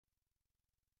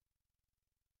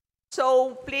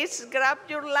So please grab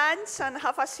your lunch and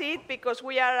have a seat because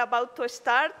we are about to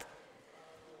start.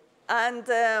 And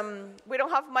we don't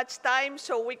have much time,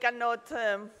 so we cannot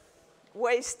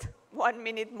waste 1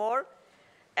 minute more.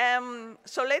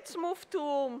 So let's move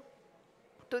to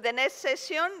the next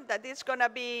session that is going to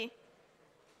be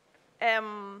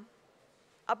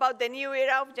about the new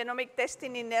era of genomic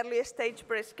testing in early stage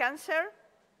breast cancer.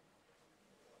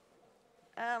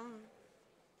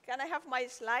 Can I have my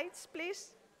slides,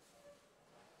 please?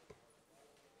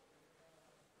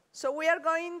 So we are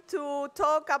going to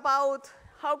talk about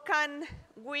how can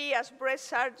we as breast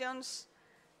surgeons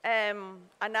and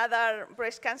other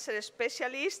breast cancer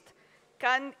specialists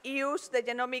can use the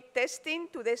genomic testing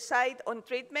to decide on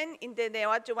treatment in the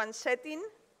neoadjuvant setting.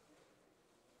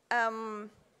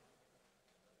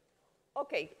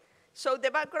 Okay, so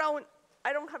the background,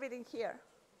 I don't have it in here.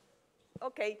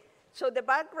 Okay, so the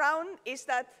background is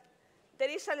that there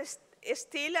is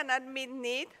still an unmet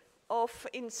need of,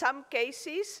 in some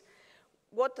cases,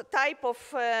 what type of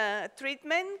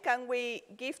treatment can we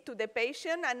give to the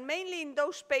patient, and mainly in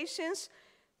those patients,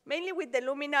 mainly with the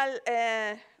luminal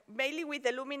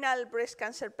breast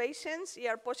cancer patients,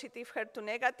 ER positive, HER2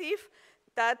 negative,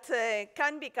 that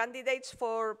can be candidates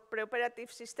for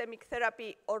preoperative systemic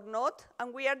therapy or not,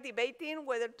 and we are debating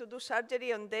whether to do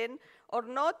surgery on them or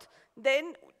not.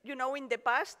 Then, you know, in the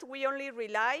past, we only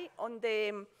rely on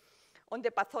the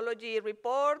pathology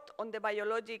report, on the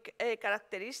biologic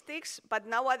characteristics, but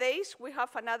nowadays we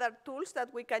have another tools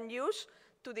that we can use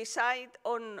to decide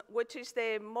on which is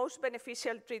the most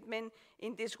beneficial treatment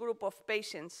in this group of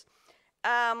patients.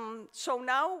 So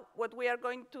now what we are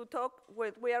going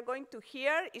to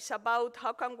hear is about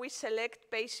how can we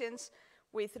select patients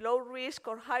with low risk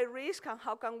or high risk, and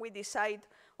how can we decide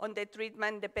on the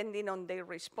treatment depending on their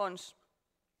response.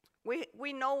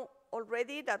 We know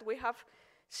already that we have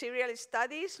serial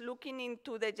studies looking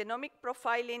into the genomic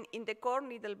profiling in the core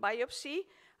needle biopsy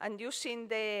and using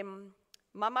the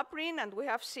MammaPrint, and we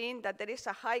have seen that there is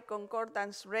a high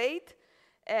concordance rate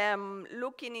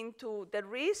looking into the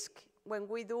risk when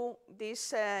we do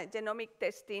this genomic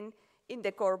testing in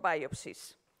the core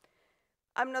biopsies.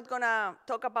 I'm not going to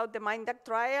talk about the MINDAC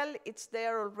trial. It's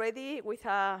there already with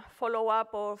a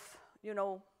follow-up of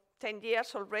 10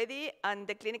 years already, and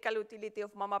the clinical utility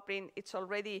of MammaPrint, it's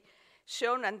already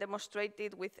shown and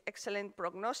demonstrated with excellent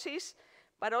prognosis.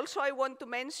 But also I want to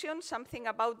mention something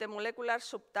about the molecular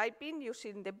subtyping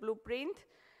using the blueprint.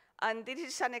 And this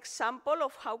is an example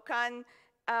of how can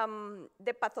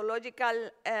the pathological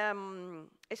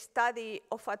study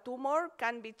of a tumor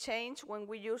can be changed when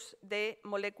we use the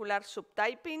molecular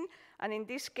subtyping. And in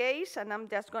this case, and I'm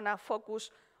just going to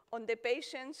focus on the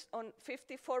patients, on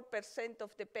 54%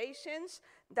 of the patients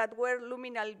that were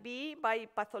luminal B by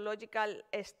pathological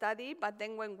study, but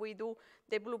then when we do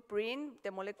the blueprint,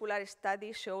 the molecular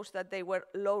study shows that they were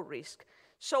low risk.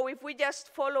 So if we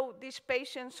just follow these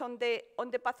patients on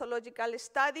the pathological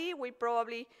study, we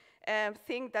probably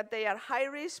think that they are high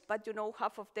risk, but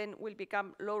half of them will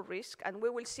become low risk, and we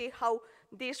will see how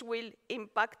this will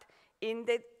impact in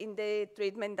the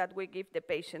treatment that we give the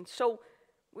patient. So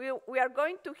we are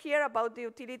going to hear about the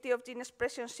utility of gene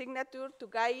expression signature to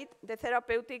guide the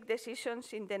therapeutic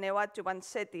decisions in the neoadjuvant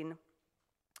setting.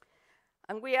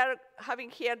 And we are having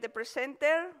here the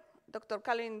presenter, Dr.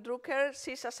 Caroline Drukker.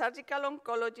 She's a surgical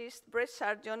oncologist, breast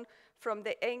surgeon from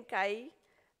the NKI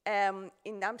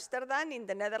in Amsterdam, in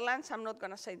the Netherlands. I'm not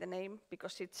going to say the name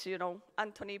because it's,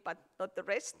 Anthony, but not the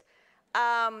rest.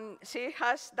 She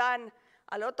has done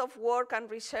a lot of work and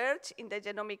research in the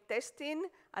genomic testing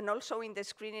and also in the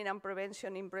screening and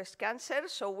prevention in breast cancer.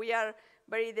 So we are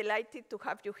very delighted to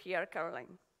have you here,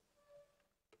 Caroline.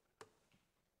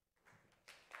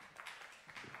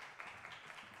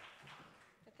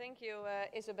 Thank you,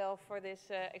 Isabel, for this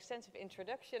extensive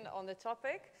introduction on the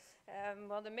topic.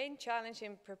 Well, the main challenge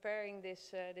in preparing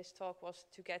this talk was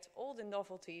to get all the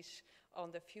novelties on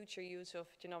the future use of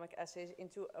genomic assays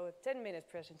into a 10-minute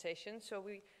presentation. So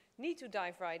we need to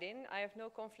dive right in. I have no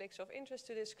conflicts of interest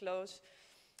to disclose.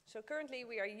 So currently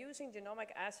we are using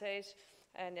genomic assays,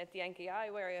 and at the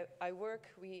NKI where I work,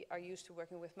 we are used to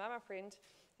working with MammaPrint.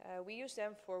 We use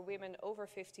them for women over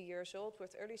 50 years old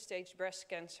with early stage breast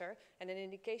cancer and an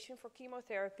indication for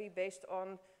chemotherapy based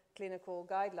on clinical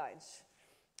guidelines.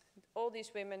 All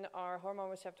these women are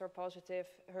hormone receptor positive,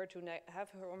 have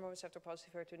hormone receptor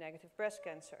positive HER2 negative breast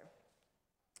cancer.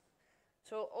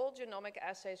 So all genomic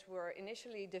assays were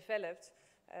initially developed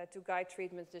to guide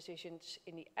treatment decisions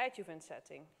in the adjuvant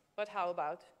setting. But how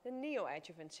about the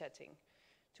neoadjuvant setting?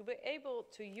 To be able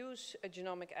to use a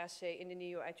genomic assay in the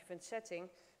neoadjuvant setting,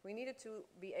 we needed to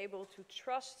be able to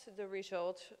trust the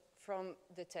result from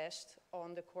the test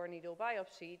on the core needle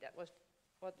biopsy that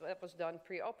was done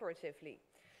preoperatively.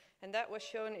 And that was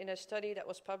shown in a study that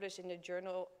was published in the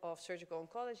Journal of Surgical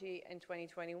Oncology in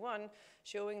 2021,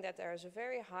 showing that there is a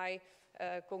very high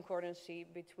concordancy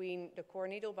between the core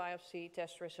needle biopsy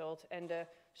test result and the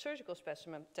surgical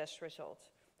specimen test result.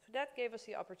 So that gave us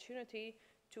the opportunity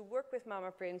to work with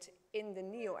MammaPrint in the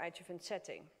neoadjuvant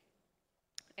setting.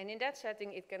 And in that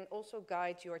setting, it can also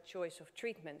guide your choice of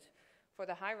treatment. For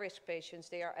the high-risk patients,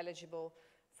 they are eligible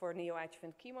for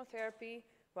neoadjuvant chemotherapy,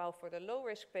 while for the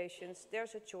low-risk patients,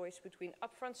 there's a choice between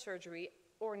upfront surgery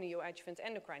or neoadjuvant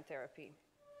endocrine therapy.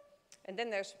 And then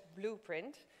there's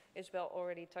Blueprint. Isabel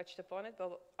already touched upon it,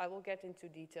 but I will get into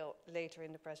detail later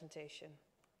in the presentation.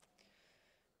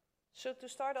 So to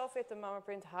start off with the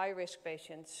MammaPrint high-risk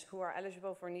patients who are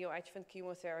eligible for neoadjuvant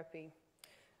chemotherapy,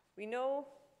 we know,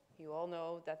 you all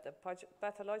know, that the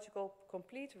pathological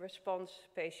complete response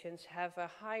patients have a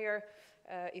higher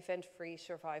event-free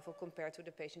survival compared to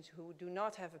the patients who do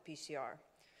not have a PCR.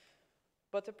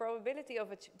 But the probability of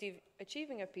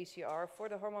achieving a PCR for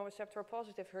the hormone receptor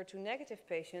positive HER2 negative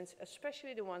patients,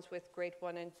 especially the ones with grade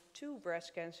 1 and 2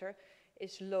 breast cancer,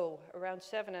 is low, around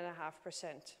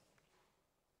 7.5%.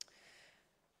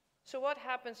 So what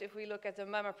happens if we look at the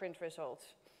MammaPrint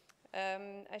results?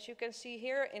 As you can see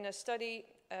here in a study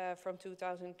from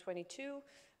 2022,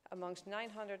 amongst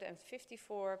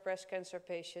 954 breast cancer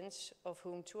patients, of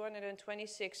whom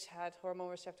 226 had hormone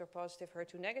receptor positive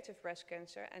HER2 negative breast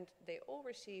cancer, and they all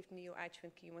received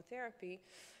neoadjuvant chemotherapy.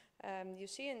 You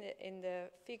see in the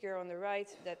figure on the right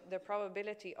that the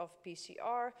probability of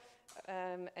PCR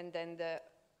and then the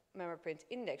MammaPrint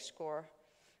index score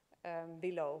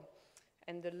below.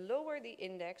 And the lower the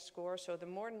index score, so the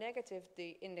more negative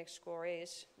the index score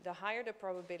is, the higher the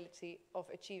probability of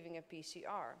achieving a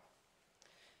PCR.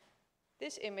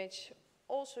 This image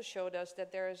also showed us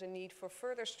that there is a need for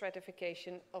further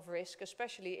stratification of risk,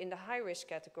 especially in the high-risk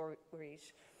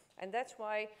categories. And that's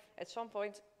why, at some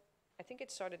point, I think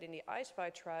it started in the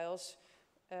I-SPY trials,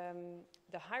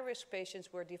 the high-risk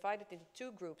patients were divided into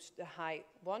two groups, the high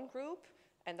 1 group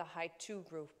and the high 2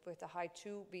 group, with the high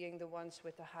 2 being the ones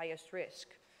with the highest risk.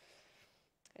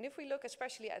 And if we look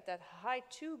especially at that high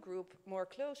 2 group more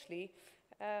closely,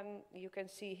 you can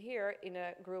see here in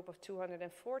a group of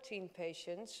 214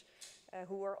 patients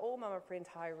who were all MammaPrint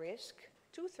high risk,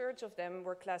 2/3 of them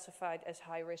were classified as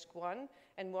high risk 1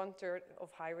 and 1/3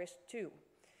 of high risk 2.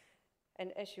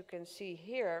 And as you can see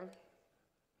here,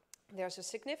 there's a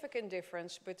significant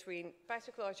difference between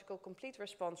pathological complete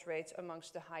response rates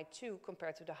amongst the high 2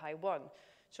 compared to the high 1.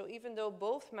 So even though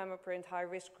both MammaPrint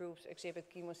high-risk groups exhibit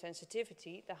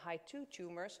chemosensitivity, the high 2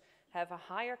 tumors have a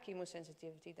higher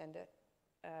chemosensitivity than the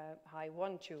high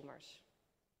 1 tumors.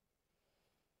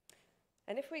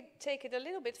 And if we take it a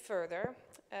little bit further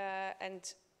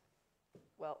and,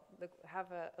 well,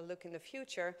 have a look in the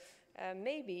future,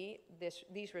 maybe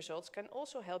these results can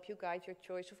also help you guide your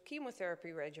choice of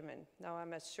chemotherapy regimen. Now,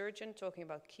 I'm a surgeon talking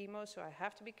about chemo, so I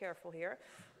have to be careful here.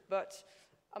 But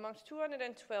amongst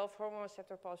 212 hormone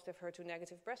receptor positive HER2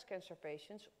 negative breast cancer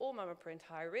patients, all MammaPrint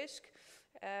high risk,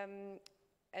 and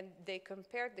they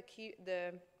compared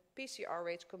the PCR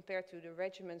rates compared to the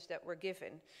regimens that were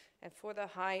given. And for the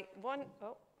high 1,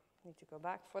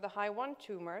 for the high 1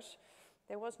 tumors,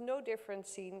 there was no difference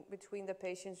seen between the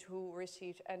patients who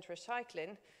received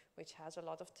anthracycline, which has a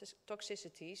lot of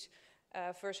toxicities,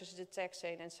 versus the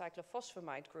taxane and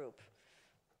cyclophosphamide group.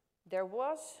 There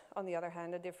was, on the other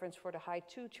hand, a difference for the high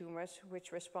 2 tumors,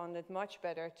 which responded much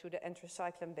better to the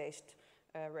anthracycline-based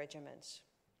regimens.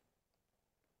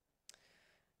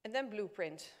 And then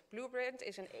Blueprint. Blueprint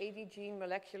is an aide gene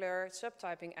molecular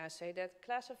subtyping assay that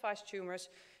classifies tumors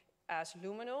as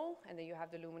luminal, and then you have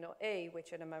the luminal A,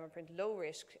 which are the MammaPrint low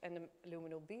risk, and the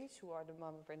luminal Bs, who are the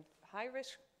MammaPrint high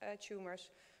risk tumors,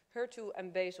 HER2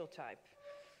 and basal type.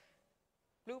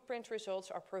 Blueprint results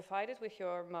are provided with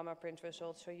your MammaPrint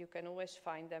results, so you can always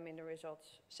find them in the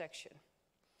results section.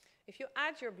 If you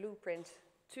add your Blueprint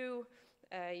to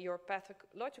your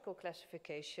pathological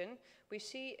classification, we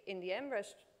see in the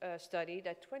MRES study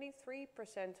that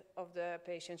 23% of the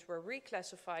patients were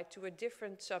reclassified to a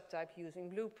different subtype using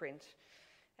Blueprint.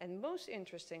 And most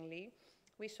interestingly,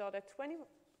 we saw that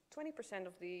 20%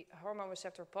 of the hormone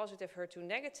receptor positive HER2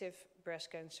 negative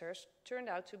breast cancers turned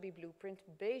out to be Blueprint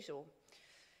basal.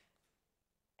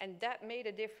 And that made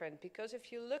a difference, because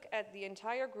if you look at the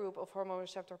entire group of hormone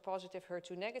receptor positive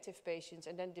HER2 negative patients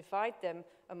and then divide them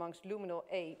amongst luminal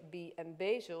A, B, and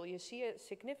basal, you see a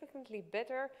significantly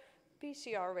better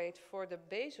PCR rate for the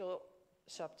basal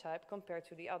subtype compared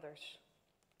to the others.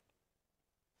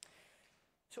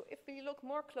 So if we look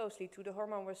more closely to the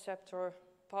hormone receptor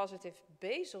positive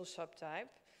basal subtype,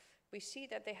 we see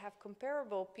that they have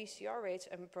comparable PCR rates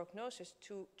and prognosis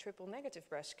to triple negative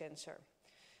breast cancer.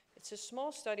 It's a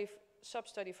small study,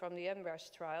 sub-study from the MBRAS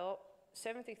trial,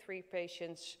 73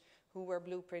 patients who were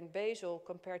blueprint basal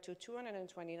compared to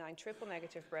 229 triple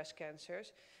negative breast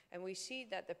cancers. And we see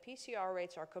that the PCR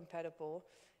rates are compatible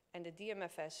and the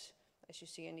DMFS, as you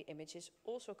see in the image, is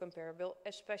also comparable,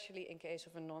 especially in case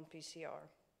of a non-PCR.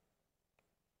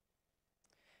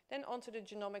 Then on to the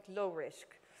genomic low risk,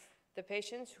 the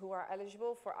patients who are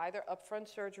eligible for either upfront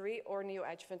surgery or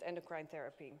neoadjuvant endocrine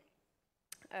therapy.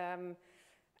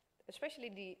 Especially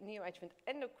the neoadjuvant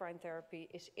endocrine therapy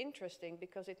is interesting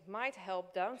because it might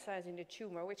help downsizing the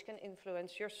tumor, which can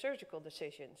influence your surgical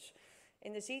decisions.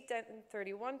 In the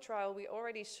Z1031 trial, we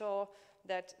already saw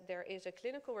that there is a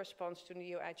clinical response to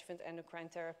neoadjuvant endocrine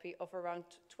therapy of around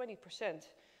 20%.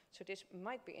 So this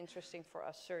might be interesting for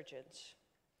us surgeons.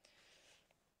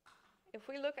 If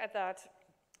we look at that,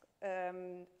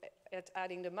 at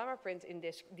adding the mama print in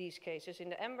these cases, in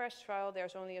the MBRAS trial,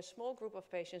 there's only a small group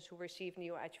of patients who receive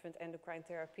neoadjuvant endocrine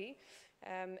therapy.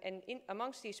 And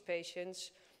amongst these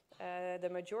patients, the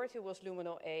majority was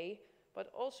luminal A,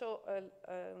 but also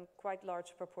a quite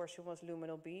large proportion was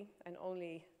luminal B, and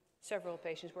only several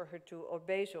patients were HER2 or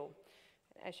basal.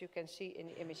 As you can see in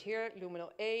the image here, luminal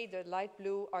A, the light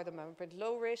blue, are the mama print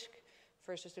low risk,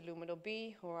 versus the luminal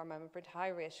B, who are mama print high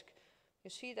risk. You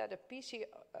see that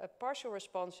a partial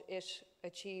response is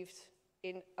achieved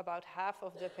in about half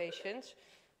of the patients,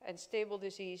 and stable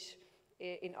disease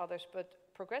in others, but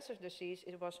progressive disease,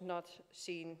 it was not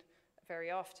seen very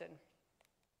often.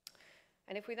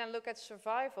 And if we then look at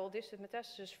survival, this is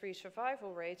metastasis-free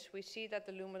survival rates, we see that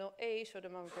the luminal A, so the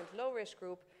mama print low risk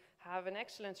group, have an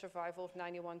excellent survival of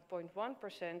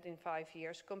 91.1% in 5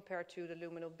 years, compared to the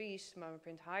luminal B's, mama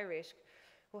print high risk,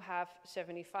 who have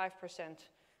 75%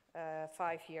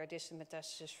 5-year distant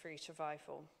metastasis-free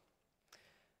survival.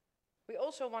 We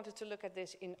also wanted to look at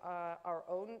this in our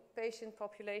own patient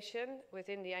population.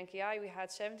 Within the NKI, we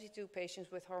had 72 patients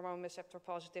with hormone receptor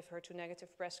positive HER2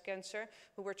 negative breast cancer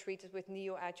who were treated with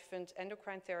neoadjuvant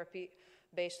endocrine therapy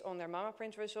based on their mama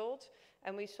print result.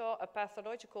 And we saw a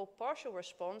pathological partial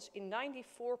response in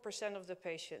 94% of the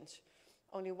patients.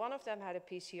 Only one of them had a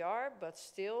PCR, but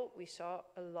still we saw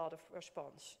a lot of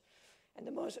response. And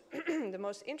the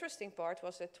most interesting part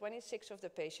was that 26 of the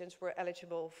patients were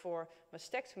eligible for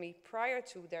mastectomy prior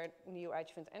to their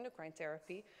neoadjuvant endocrine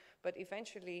therapy, but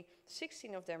eventually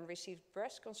 16 of them received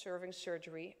breast-conserving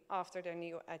surgery after their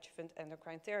neoadjuvant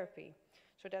endocrine therapy.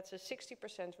 So that's a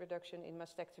 60% reduction in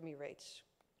mastectomy rates.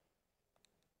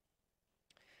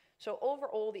 So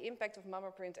overall, the impact of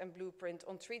MammaPrint and Blueprint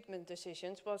on treatment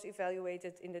decisions was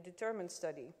evaluated in the Determine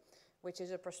study, which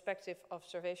is a prospective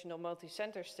observational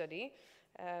multi-center study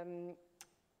in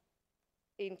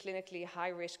clinically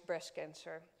high-risk breast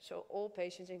cancer. So all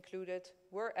patients included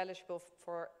were eligible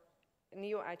for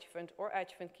neoadjuvant or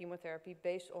adjuvant chemotherapy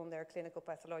based on their clinical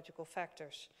pathological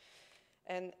factors.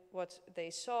 And what they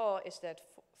saw is that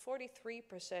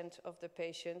 43% of the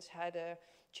patients had a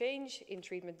change in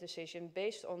treatment decision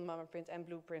based on MammaPrint and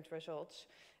Blueprint results.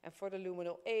 And for the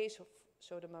luminal A,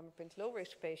 so the MammaPrint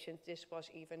low-risk patients, this was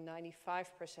even 95%.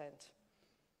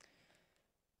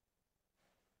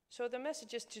 So the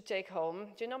messages to take home: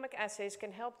 genomic assays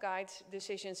can help guide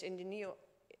decisions in the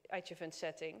neoadjuvant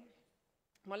setting.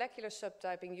 Molecular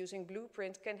subtyping using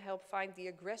Blueprint can help find the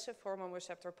aggressive hormone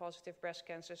receptor positive breast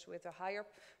cancers with a higher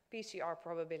PCR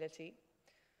probability.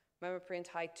 MammaPrint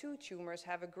high 2 tumors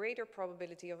have a greater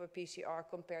probability of a PCR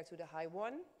compared to the high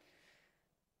 1.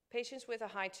 Patients with a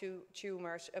high 2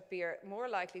 tumors appear more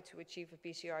likely to achieve a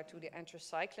PCR to the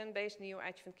anthracycline-based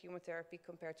neoadjuvant chemotherapy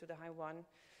compared to the high 1.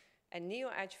 And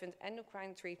neoadjuvant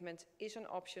endocrine treatment is an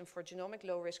option for genomic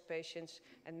low-risk patients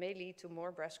and may lead to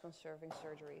more breast-conserving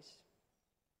surgeries.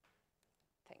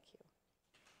 Thank you.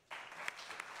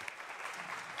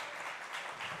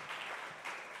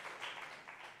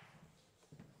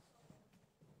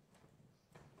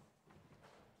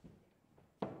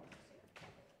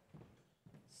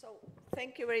 So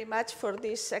thank you very much for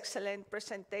this excellent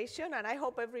presentation, and I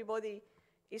hope everybody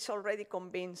is already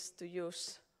convinced to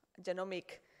use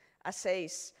genomic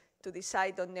assays to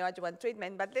decide on neoadjuvant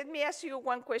treatment. But let me ask you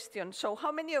one question. So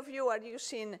how many of you are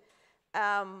using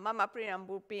MammaPrint and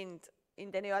Blueprint in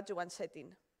the neoadjuvant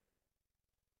setting?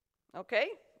 Okay,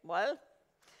 well,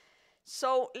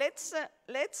 so let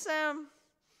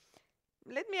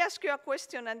me ask you a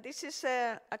question, and this is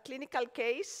a clinical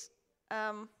case.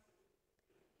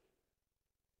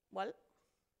 Well,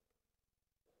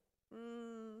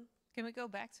 can we go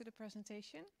back to the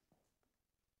presentation?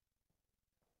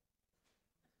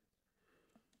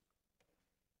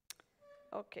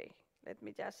 Okay, let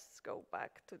me just go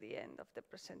back to the end of the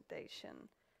presentation.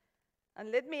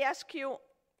 And let me ask you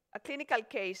a clinical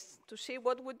case to see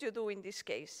what would you do in this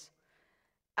case.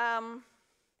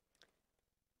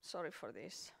 Sorry for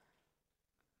this.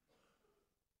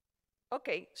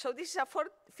 Okay, so this is a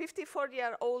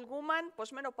 54-year-old woman,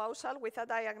 postmenopausal, with a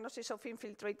diagnosis of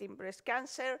infiltrating breast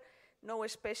cancer, no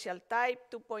special type,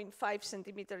 2.5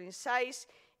 centimeter in size,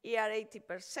 ER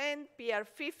 80%, PR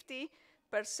 50%,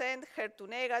 HER2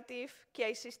 negative,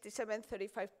 Ki67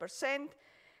 35%,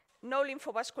 no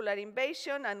lymphovascular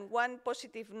invasion, and one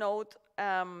positive node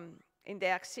in the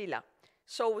axilla.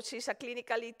 So she's a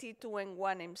clinically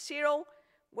T2N1M0.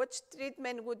 What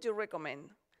treatment would you recommend?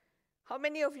 How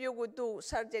many of you would do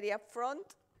surgery up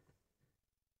front?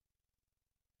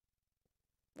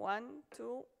 1,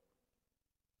 2.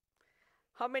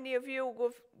 How many of you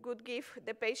would give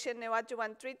the patient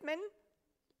neoadjuvant treatment?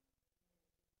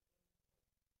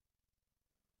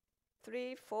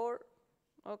 3, 4,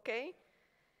 okay.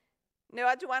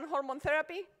 Neoadjuvant hormone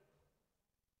therapy?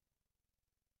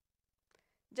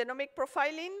 Genomic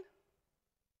profiling?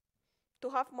 To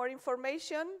have more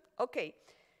information? Okay.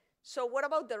 So what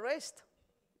about the rest?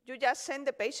 You just send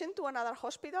the patient to another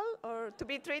hospital or to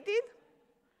be treated?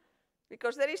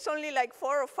 Because there is only like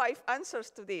 4 or 5 answers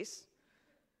to this.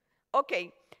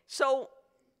 Okay, so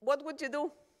what would you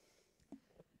do?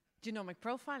 Genomic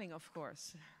profiling, of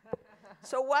course.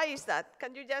 So why is that?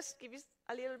 Can you just give us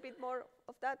a little bit more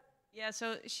of that? Yeah,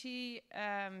 so she's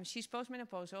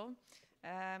postmenopausal.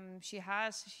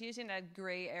 She is in that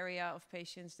gray area of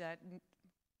patients that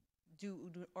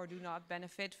do or do not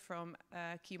benefit from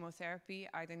chemotherapy,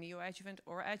 either neoadjuvant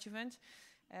or adjuvant.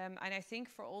 And I think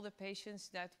for all the patients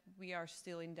that we are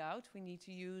still in doubt, we need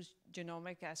to use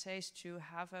genomic assays to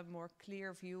have a more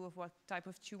clear view of what type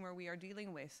of tumor we are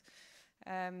dealing with.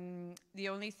 The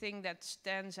only thing that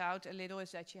stands out a little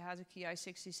is that she has a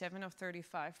Ki67 of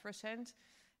 35%.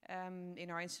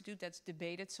 In our institute, that's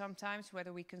debated sometimes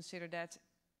whether we consider that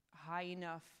high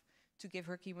enough to give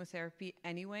her chemotherapy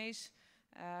anyways.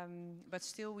 But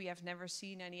still, we have never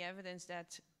seen any evidence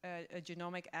that a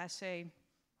genomic assay,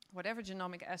 whatever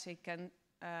genomic assay can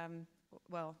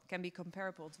be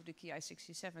comparable to the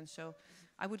Ki67. So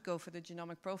I would go for the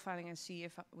genomic profiling and see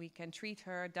if we can treat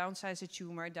her, downsize the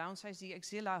tumor, downsize the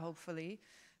axilla, hopefully,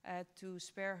 to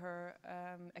spare her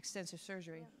extensive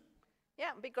surgery.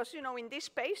 Yeah, because, you know, in this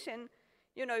patient,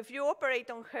 you know, if you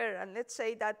operate on her, and let's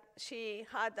say that she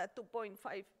had a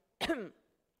 2.5,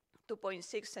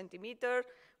 2.6 centimeter,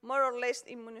 more or less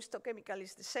immunohistochemical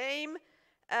is the same,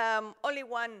 only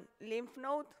one lymph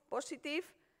node positive.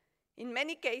 In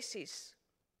many cases,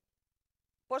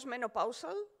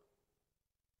 postmenopausal,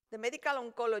 the medical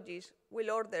oncologist will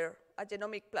order a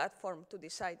genomic platform to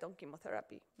decide on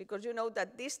chemotherapy, because you know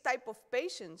that this type of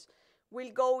patients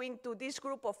will go into this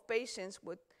group of patients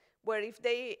where if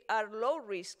they are low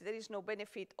risk, there is no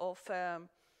benefit of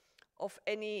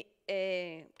any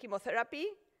chemotherapy.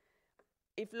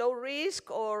 If low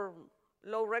risk or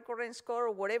low recurrence score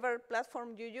or whatever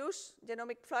platform you use,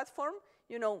 genomic platform,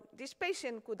 you know, this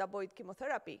patient could avoid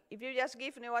chemotherapy. If you just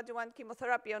give neoadjuvant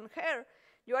chemotherapy on her,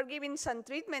 you are giving some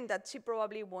treatment that she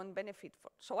probably won't benefit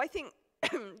from. So I think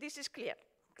this is clear.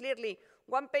 Clearly,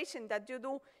 one patient that you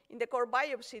do in the core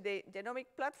biopsy, the genomic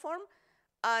platform,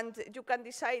 and you can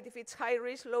decide if it's high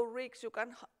risk, low risk. You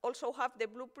can also have the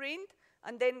blueprint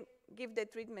and then give the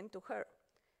treatment to her.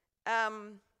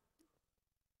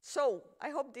 So I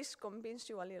hope this convinced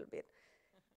you a little bit.